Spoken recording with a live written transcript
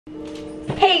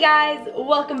Hey guys,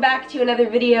 welcome back to another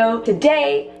video.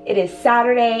 Today, it is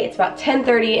Saturday, it's about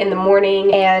 10:30 in the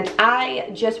morning, and I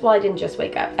didn't just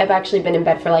wake up. I've actually been in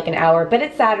bed for like an hour, but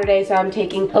it's Saturday, so I'm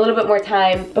taking a little bit more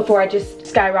time before I just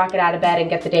skyrocket out of bed and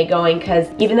get the day going, because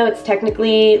even though it's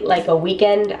technically like a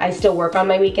weekend, I still work on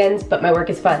my weekends, but my work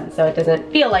is fun, so it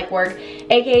doesn't feel like work,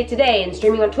 aka today, and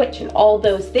streaming on Twitch and all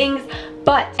those things.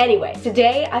 But anyway,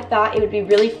 today I thought it would be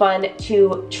really fun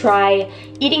to try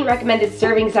eating recommended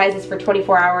serving sizes for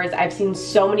 24 hours. I've seen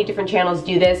so many different channels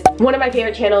do this. One of my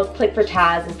favorite channels, Click for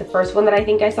Taz, is the first one that I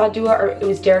think I saw do it, or it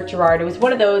was Derek Gerard. It was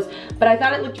one of those, but I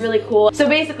thought it looked really cool. So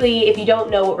basically, if you don't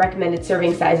know what recommended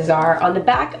serving sizes are, on the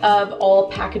back of all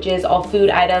packages, all food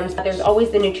items, there's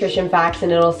always the nutrition facts,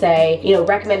 and it'll say, you know,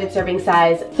 recommended serving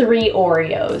size 3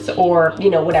 Oreos, or, you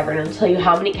know, whatever, and it'll tell you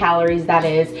how many calories that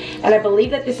is. And I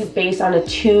believe that this is based on a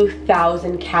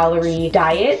 2,000 calorie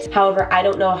diet. However, I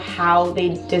don't know how they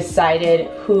decided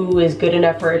who is good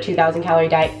enough for a 2,000 calorie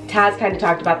diet. Taz kind of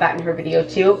talked about that in her video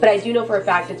too, but I do know for a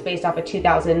fact it's based off a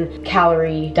 2,000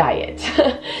 calorie diet.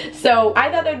 So I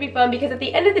thought that would be fun because at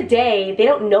the end of the day, they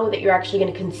don't know that you're actually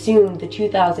going to consume the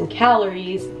 2,000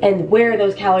 calories and where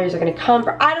those calories are going to come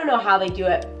from. I don't know how they do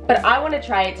it, but I want to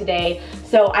try it today.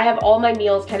 So I have all my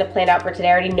meals kind of planned out for today.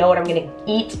 I already know what I'm gonna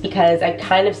eat because I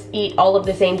kind of eat all of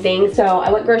the same things. So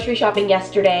I went grocery shopping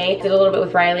yesterday, did a little bit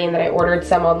with Riley, and then I ordered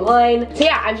some online. So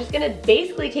yeah, I'm just gonna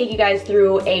basically take you guys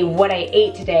through a what I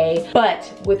ate today,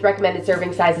 but with recommended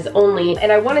serving sizes only.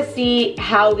 And I wanna see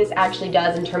how this actually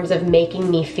does in terms of making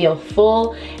me feel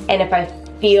full, and if I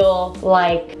feel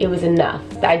like it was enough.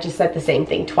 I just said the same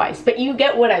thing twice, but you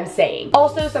get what I'm saying.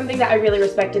 Also, something that I really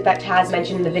respected that Taz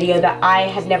mentioned in the video that I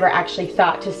had never actually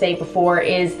thought to say before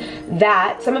is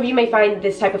that some of you may find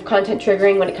this type of content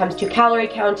triggering when it comes to calorie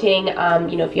counting,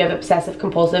 you know, if you have obsessive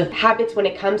compulsive habits when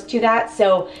it comes to that.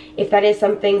 So if that is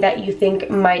something that you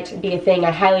think might be a thing, I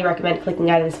highly recommend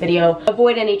clicking out of this video.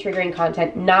 Avoid any triggering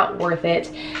content, not worth it.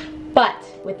 But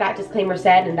with that disclaimer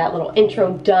said and that little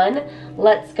intro done,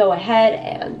 let's go ahead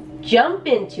and jump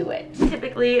into it.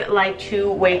 Typically like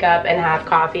to wake up and have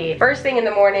coffee first thing in the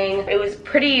morning. It was a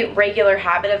pretty regular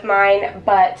habit of mine,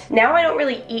 but now I don't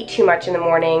really eat too much in the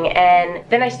morning, and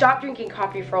then I stopped drinking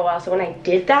coffee for a while. So when I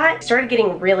did that, I started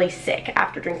getting really sick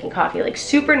after drinking coffee, like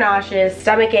super nauseous,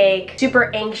 stomach ache,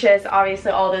 super anxious, obviously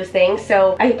all those things.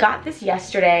 So I got this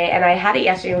yesterday, and I had it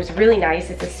yesterday. It was really nice.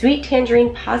 It's a sweet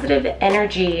tangerine positive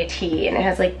energy tea, and it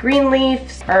has like green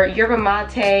leaves or yerba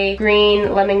mate, green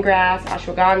lemongrass,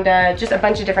 ashwagandha, just a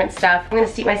bunch of different stuff. I'm gonna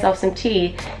steep myself some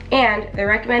tea, and the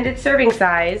recommended serving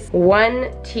size,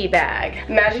 1 tea bag.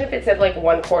 Imagine if it said like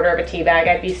 1/4 of a tea bag,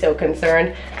 I'd be so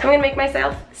concerned. So I'm gonna make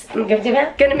myself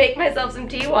some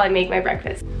tea while I make my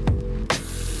breakfast.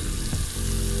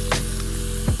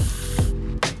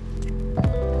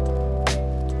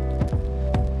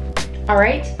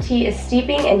 Alright, tea is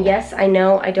steeping, and yes, I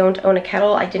know I don't own a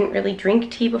kettle. I didn't really drink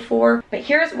tea before, but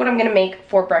here's what I'm gonna make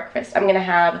for breakfast. I'm gonna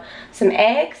have some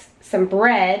eggs, some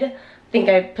bread, I think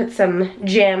I put some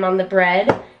jam on the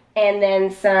bread, and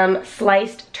then some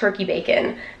sliced turkey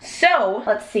bacon. So,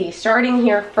 let's see, starting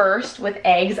here first with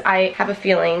eggs, I have a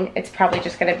feeling it's probably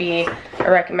just gonna be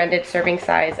a recommended serving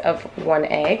size of 1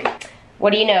 egg.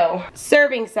 What do you know?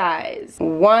 Serving size,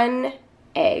 1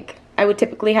 egg. I would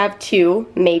typically have 2,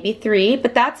 maybe 3,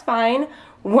 but that's fine.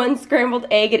 1 scrambled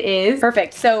egg it is.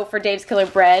 Perfect. So for Dave's Killer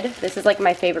bread, this is like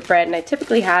my favorite bread, and I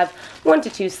typically have 1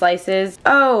 to 2 slices.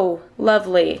 Oh,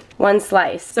 lovely. 1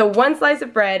 slice. So 1 slice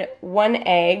of bread, 1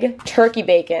 egg, turkey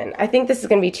bacon. I think this is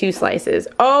gonna be 2 slices.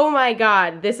 Oh my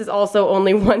God, this is also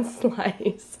only 1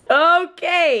 slice.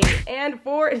 Okay, and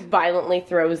 4 violently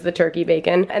throws the turkey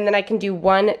bacon. And then I can do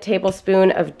 1 tablespoon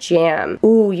of jam.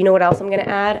 Ooh, you know what else I'm gonna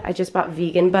add? I just bought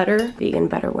vegan butter. Vegan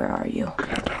butter, where are you?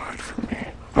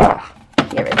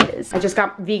 Here it is. I just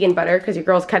got vegan butter because your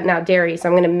girl's cutting out dairy, so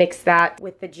I'm gonna mix that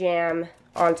with the jam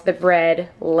onto the bread.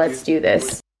 Let's do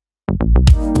this.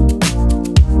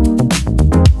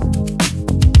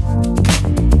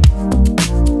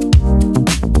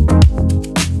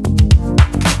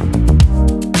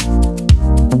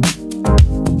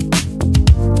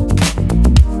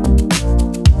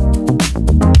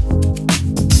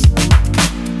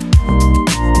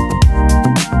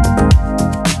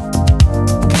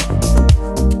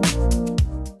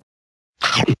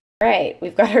 Alright,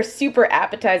 we've got our super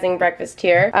appetizing breakfast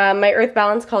here. My Earth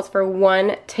Balance calls for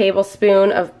 1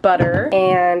 tablespoon of butter,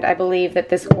 and I believe that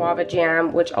this guava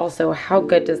jam, which also, how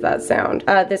good does that sound?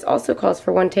 This also calls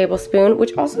for 1 tablespoon,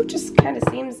 which also just kind of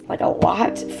seems like a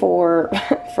lot for,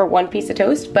 for 1 piece of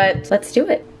toast, but let's do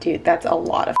it. Dude, that's a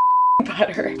lot of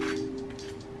butter.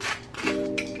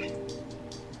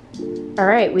 All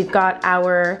right, we've got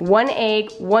our 1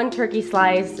 egg, 1 turkey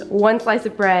slice, 1 slice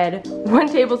of bread, 1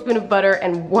 tablespoon of butter,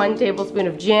 and 1 tablespoon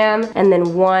of jam, and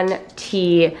then 1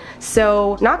 tea.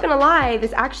 So, not gonna lie,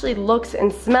 this actually looks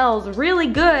and smells really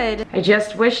good. I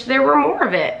just wish there were more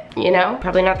of it, you know?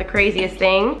 Probably not the craziest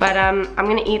thing, but I'm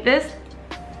gonna eat this.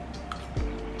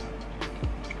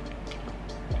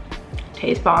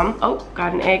 Taste bomb. Oh,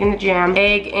 got an egg in the jam.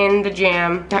 Egg in the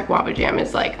jam. That guava jam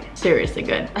is like seriously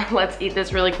good. Let's eat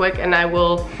this really quick and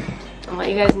I'll let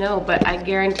you guys know, but I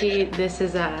guarantee this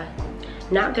is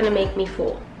not gonna make me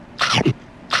full.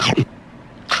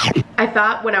 I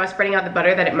thought when I was spreading out the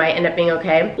butter that it might end up being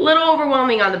okay. A little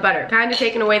overwhelming on the butter. Kind of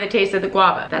taking away the taste of the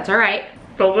guava. That's all right.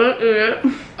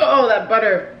 Oh, that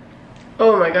butter.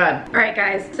 Oh my God. All right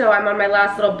guys, so I'm on my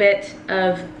last little bit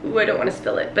of, ooh, I don't want to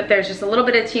spill it, but there's just a little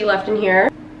bit of tea left in here.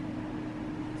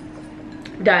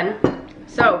 Done.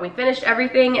 So we finished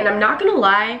everything, and I'm not gonna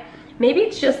lie, maybe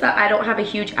it's just that I don't have a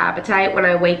huge appetite when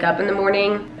I wake up in the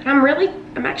morning, but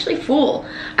I'm actually full.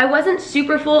 I wasn't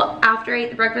super full after I ate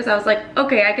the breakfast. I was like,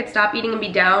 okay, I could stop eating and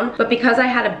be down, but because I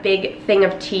had a big thing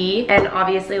of tea, and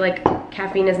obviously like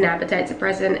caffeine is an appetite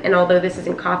suppressant, and although this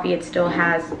isn't coffee, it still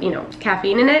has, you know,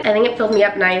 caffeine in it. I think it filled me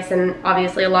up nice, and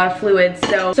obviously a lot of fluids.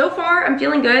 So far I'm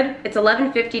feeling good. It's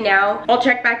 11:50 now. I'll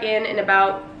check back in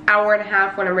about hour and a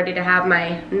half when I'm ready to have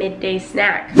my midday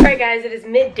snack. All right guys, it is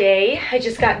midday. I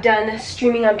just got done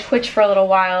streaming on Twitch for a little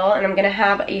while, and I'm gonna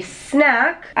have a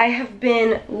snack. I've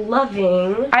been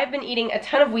eating a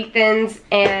ton of wheat thins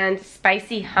and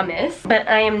spicy hummus, but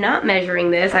I am not measuring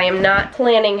this. I am not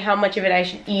planning how much of it I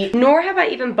should eat, nor have I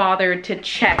even bothered to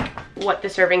check what the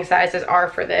serving sizes are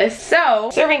for this.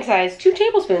 So, serving size, 2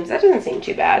 tablespoons. That doesn't seem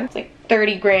too bad. It's like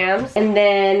 30 grams, and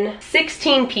then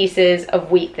 16 pieces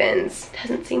of wheat thins.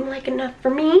 Doesn't seem like enough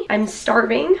for me. I'm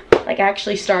starving, like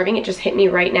actually starving. It just hit me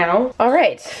right now. All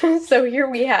right, so here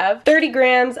we have 30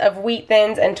 grams of wheat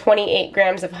thins and 28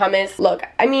 grams of hummus. Look,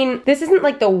 I mean, this isn't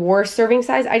like the worst serving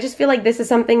size. I just feel like this is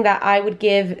something that I would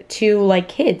give to like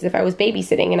kids if I was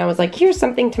babysitting and I was like, here's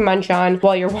something to munch on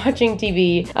while you're watching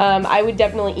TV. I would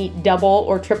definitely eat double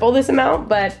or triple this amount,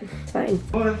 but it's fine.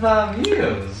 What about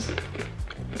meals?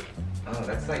 Oh,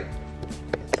 that's like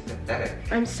pathetic.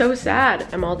 I'm so sad.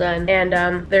 I'm all done. And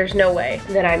there's no way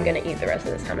that I'm gonna eat the rest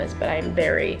of this hummus, but I'm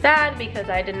very sad because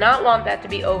I did not want that to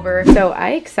be over. So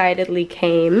I excitedly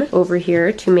came over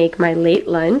here to make my late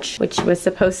lunch, which was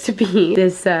supposed to be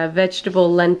this vegetable,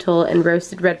 lentil, and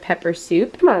roasted red pepper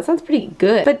soup. Come on, that sounds pretty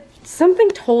good. But something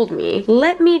told me,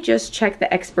 let me just check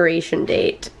the expiration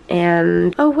date.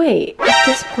 And, oh wait, at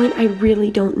this point I really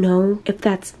don't know if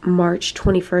that's March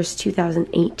 21st,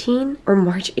 2018 or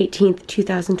March 18th,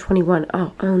 2021.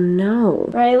 Oh no.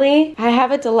 Riley, I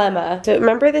have a dilemma. So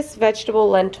remember this vegetable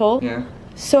lentil? Yeah.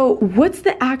 So what's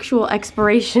the actual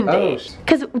expiration date?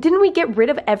 Because didn't we get rid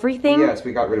of everything? Yes,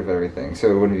 we got rid of everything,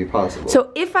 so it wouldn't be possible.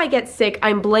 So if I get sick,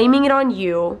 I'm blaming it on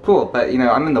you. Cool, but you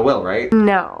know, I'm in the will, right?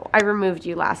 No, I removed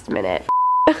you last minute.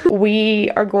 We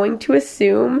are going to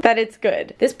assume that it's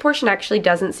good. This portion actually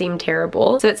doesn't seem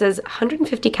terrible. So it says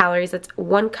 150 calories, that's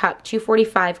 1 cup,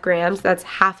 245 grams. That's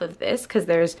half of this because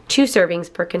there's 2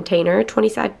 servings per container,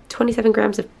 27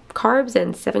 grams of carbs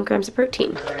and 7 grams of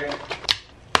protein.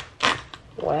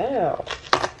 Wow,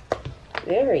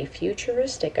 very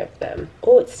futuristic of them.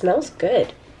 Oh, it smells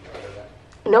good.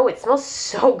 No, it smells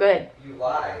so good. You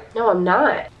lie. No, I'm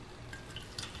not.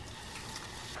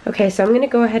 Okay, so I'm gonna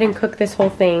go ahead and cook this whole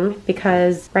thing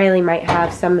because Riley might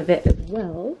have some of it as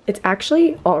well. It's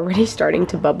actually already starting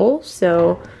to bubble,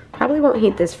 so probably won't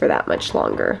heat this for that much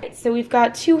longer. So we've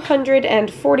got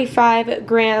 245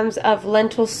 grams of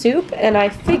lentil soup, and I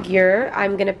figure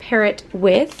I'm gonna pair it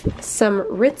with some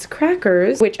Ritz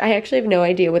crackers, which I actually have no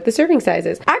idea what the serving size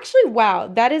is. Actually, wow,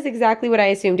 that is exactly what I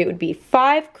assumed it would be.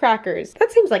 5 crackers.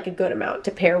 That seems like a good amount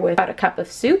to pair with about a cup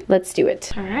of soup. Let's do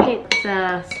it. All right,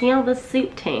 let's see how the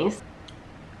soup tastes.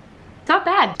 It's not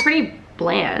bad. It's pretty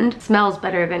bland. It smells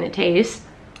better than it tastes.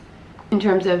 In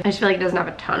terms of, I just feel like it doesn't have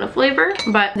a ton of flavor,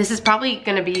 but this is probably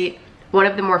gonna be one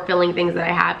of the more filling things that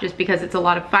I have just because it's a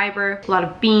lot of fiber, a lot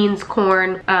of beans,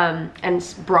 corn,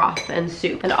 and broth and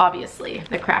soup. And obviously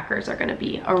the crackers are gonna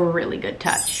be a really good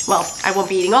touch. Well, I won't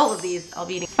be eating all of these, I'll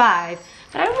be eating 5,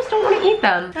 but I almost don't wanna eat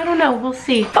them. I don't know, we'll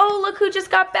see. Oh, look who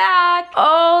just got back.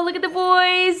 Oh, look at the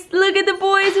boys. Look at the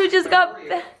boys who just got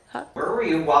back. Huh? Where were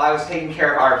you while I was taking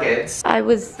care of our kids? I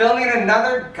was filming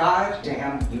another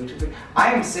goddamn YouTube video.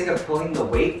 I am sick of pulling the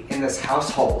weight in this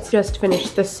household. Just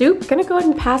finished the soup. Gonna go ahead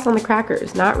and pass on the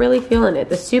crackers. Not really feeling it.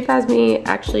 The soup has me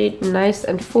actually nice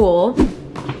and full.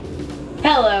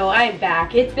 Hello, I'm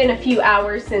back. It's been a few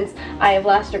hours since I have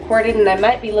last recorded and I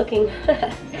might be looking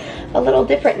a little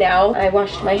different now. I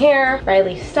washed my hair,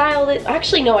 Riley styled it.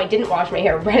 Actually, no, I didn't wash my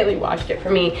hair. Riley washed it for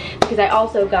me because I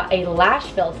also got a lash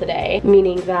fill today,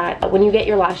 meaning that when you get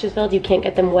your lashes filled, you can't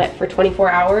get them wet for 24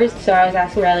 hours. So I was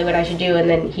asking Riley what I should do, and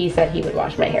then he said he would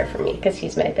wash my hair for me because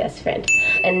he's my best friend.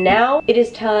 And now it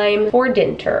is time for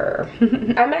dinner.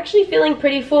 I'm actually feeling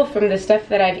pretty full from the stuff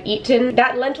that I've eaten.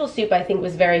 That lentil soup I think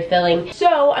was very filling.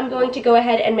 So I'm going to go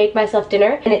ahead and make myself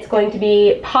dinner, and it's going to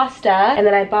be pasta, and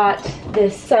then I bought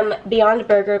some Beyond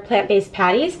Burger plant-based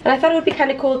patties, and I thought it would be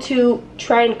kind of cool to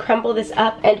try and crumble this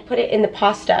up and put it in the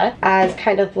pasta as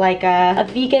kind of like a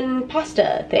vegan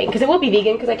pasta thing, because it will be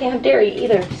vegan because I can't have dairy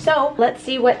either. So let's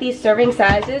see what these serving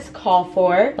sizes call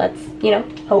for. Let's, you know,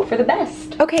 hope for the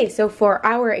best. Okay, so for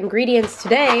our ingredients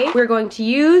today, we're going to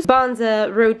use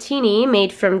Banza rotini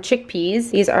made from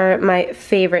chickpeas. These are my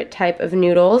favorite type of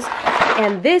noodles.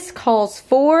 And this calls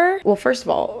for, well, first of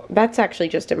all, that's actually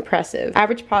just impressive.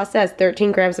 Average pasta has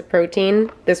 13 grams of protein.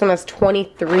 This one has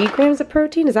 23 grams of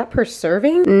protein. Is that per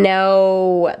serving?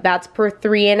 No, that's per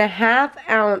 3.5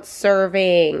 ounce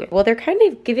serving. Well, they're kind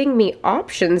of giving me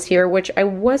options here, which I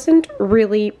wasn't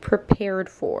really prepared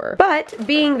for. But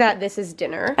being that this is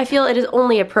dinner, I feel it is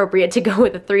only appropriate to go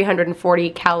with a 340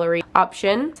 calorie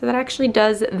option. So that actually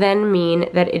does then mean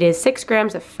that it is 6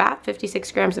 grams of fat,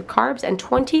 56 grams of carbs, and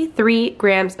 23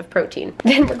 grams of protein.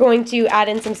 Then we're going to add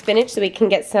in some spinach so we can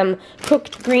get some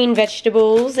cooked green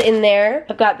vegetables in there.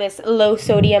 I've got this low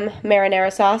sodium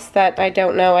marinara sauce that I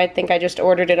don't know. I think I just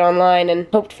ordered it online and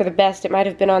hoped for the best. It might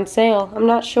have been on sale. I'm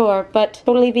not sure, but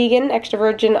totally vegan, extra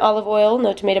virgin olive oil,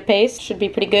 no tomato paste. Should be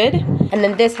pretty good. And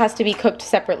then this has to be cooked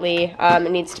separately.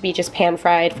 It needs to be just pan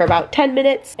fried for about 10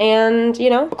 minutes, and you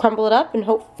know, crumble it up and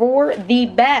hope for the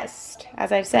best,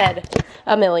 as I've said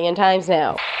a million times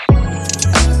now.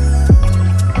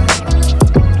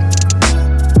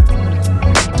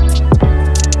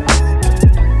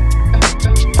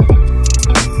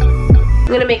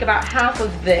 I'm gonna make about half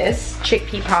of this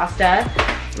chickpea pasta.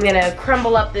 I'm gonna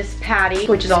crumble up this patty,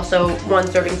 which is also one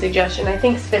serving suggestion. I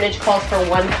think spinach calls for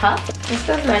 1 cup. This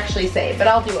doesn't actually say, but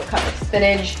I'll do a cup of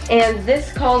spinach. And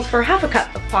this calls for half a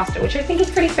cup of pasta, which I think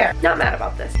is pretty fair. Not mad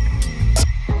about this.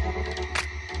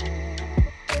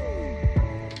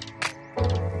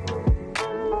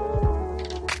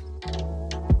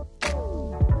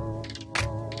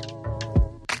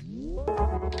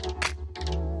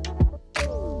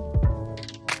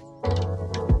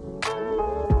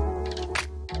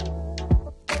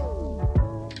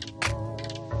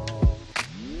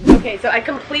 Okay, so I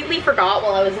completely forgot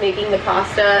while I was making the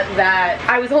pasta that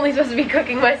I was only supposed to be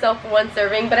cooking myself 1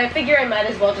 serving, but I figure I might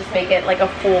as well just make it like a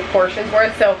full portion's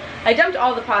worth. So I dumped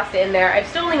all the pasta in there. I've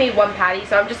still only made 1 patty,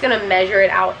 so I'm just gonna measure it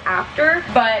out after,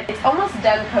 but it's almost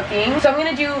done cooking. So I'm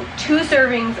gonna do 2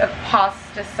 servings of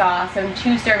pasta sauce and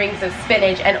 2 servings of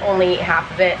spinach and only eat half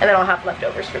of it, and then I'll have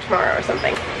leftovers for tomorrow or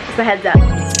something. Just a heads up.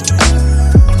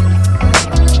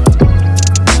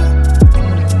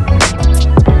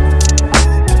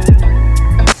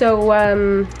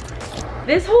 So,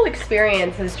 this whole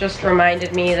experience has just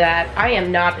reminded me that I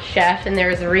am not a chef, and there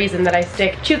is a reason that I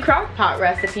stick to crock pot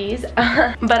recipes.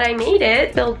 But I made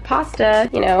it, filled pasta,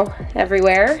 you know,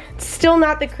 everywhere. It's still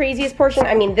not the craziest portion.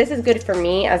 I mean, this is good for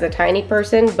me as a tiny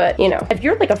person, but you know, if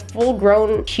you're like a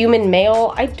full-grown human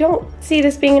male, I don't see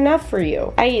this being enough for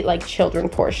you. I eat like children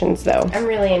portions though. I'm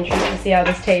really intrigued to see how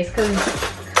this tastes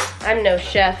because I'm no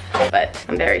chef, but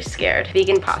I'm very scared.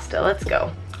 Vegan pasta, let's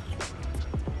go.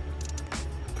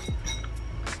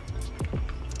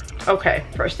 Okay,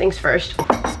 first things first.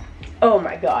 Oh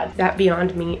my god, that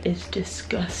Beyond Meat is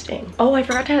disgusting. Oh, I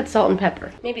forgot to add salt and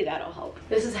pepper. Maybe that'll help.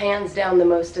 This is hands down the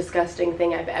most disgusting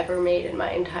thing I've ever made in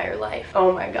my entire life.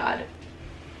 Oh my god.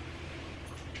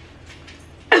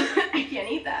 I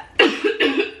can't eat that.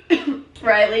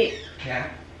 Riley. Yeah?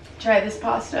 Try this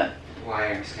pasta. Why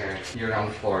are you scared? You're on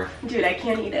the floor. Dude, I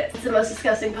can't eat it. It's the most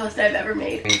disgusting pasta I've ever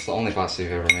made. It's the only pasta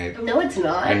you've ever made. No, it's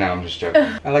not. I know, I'm just joking.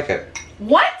 I like it.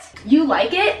 What? You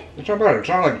like it? It's not bad. It's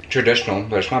not like traditional,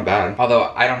 but it's not bad.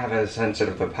 Although I don't have as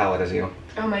sensitive a palate as you.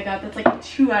 Oh my god, that's like a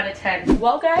 2 out of 10.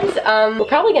 Well guys, we're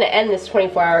probably gonna end this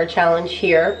 24-hour challenge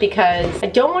here because I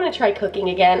don't want to try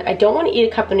cooking again. I don't want to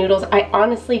eat a cup of noodles. I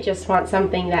honestly just want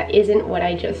something that isn't what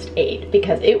I just ate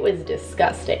because it was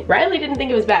disgusting. Riley didn't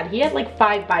think it was bad. He had like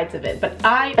 5 bites of it, but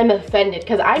I am offended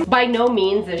because I'm by no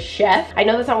means a chef. I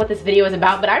know that's not what this video is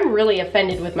about, but I'm really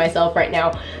offended with myself right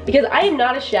now because I am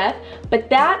not a chef, but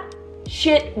that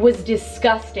shit was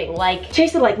disgusting. Like,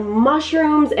 tasted like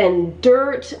mushrooms and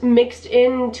dirt mixed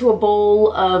into a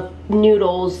bowl of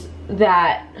noodles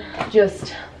that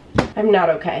just I'm not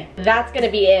okay. That's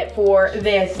gonna be it for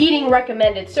this eating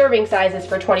recommended serving sizes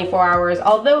for 24 hours.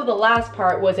 Although the last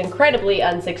part was incredibly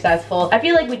unsuccessful, I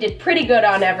feel like we did pretty good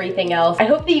on everything else. I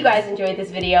hope that you guys enjoyed this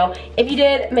video. If you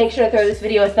did, make sure to throw this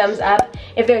video a thumbs up.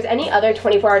 If there's any other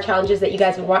 24-hour challenges that you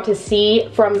guys would want to see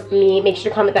from me, make sure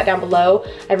to comment that down below.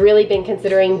 I've really been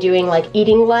considering doing like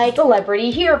eating like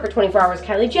celebrity here for 24 hours.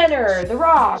 Kylie Jenner, The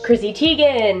Rock, Chrissy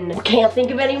Teigen. Can't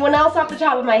think of anyone else off the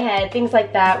top of my head. Things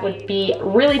like that would be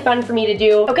really fun for me to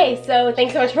do. Okay, so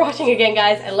thanks so much for watching again,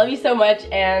 guys. I love you so much,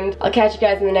 and I'll catch you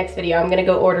guys in the next video. I'm gonna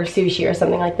go order sushi or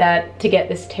something like that to get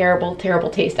this terrible, terrible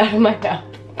taste out of my mouth.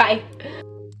 Bye.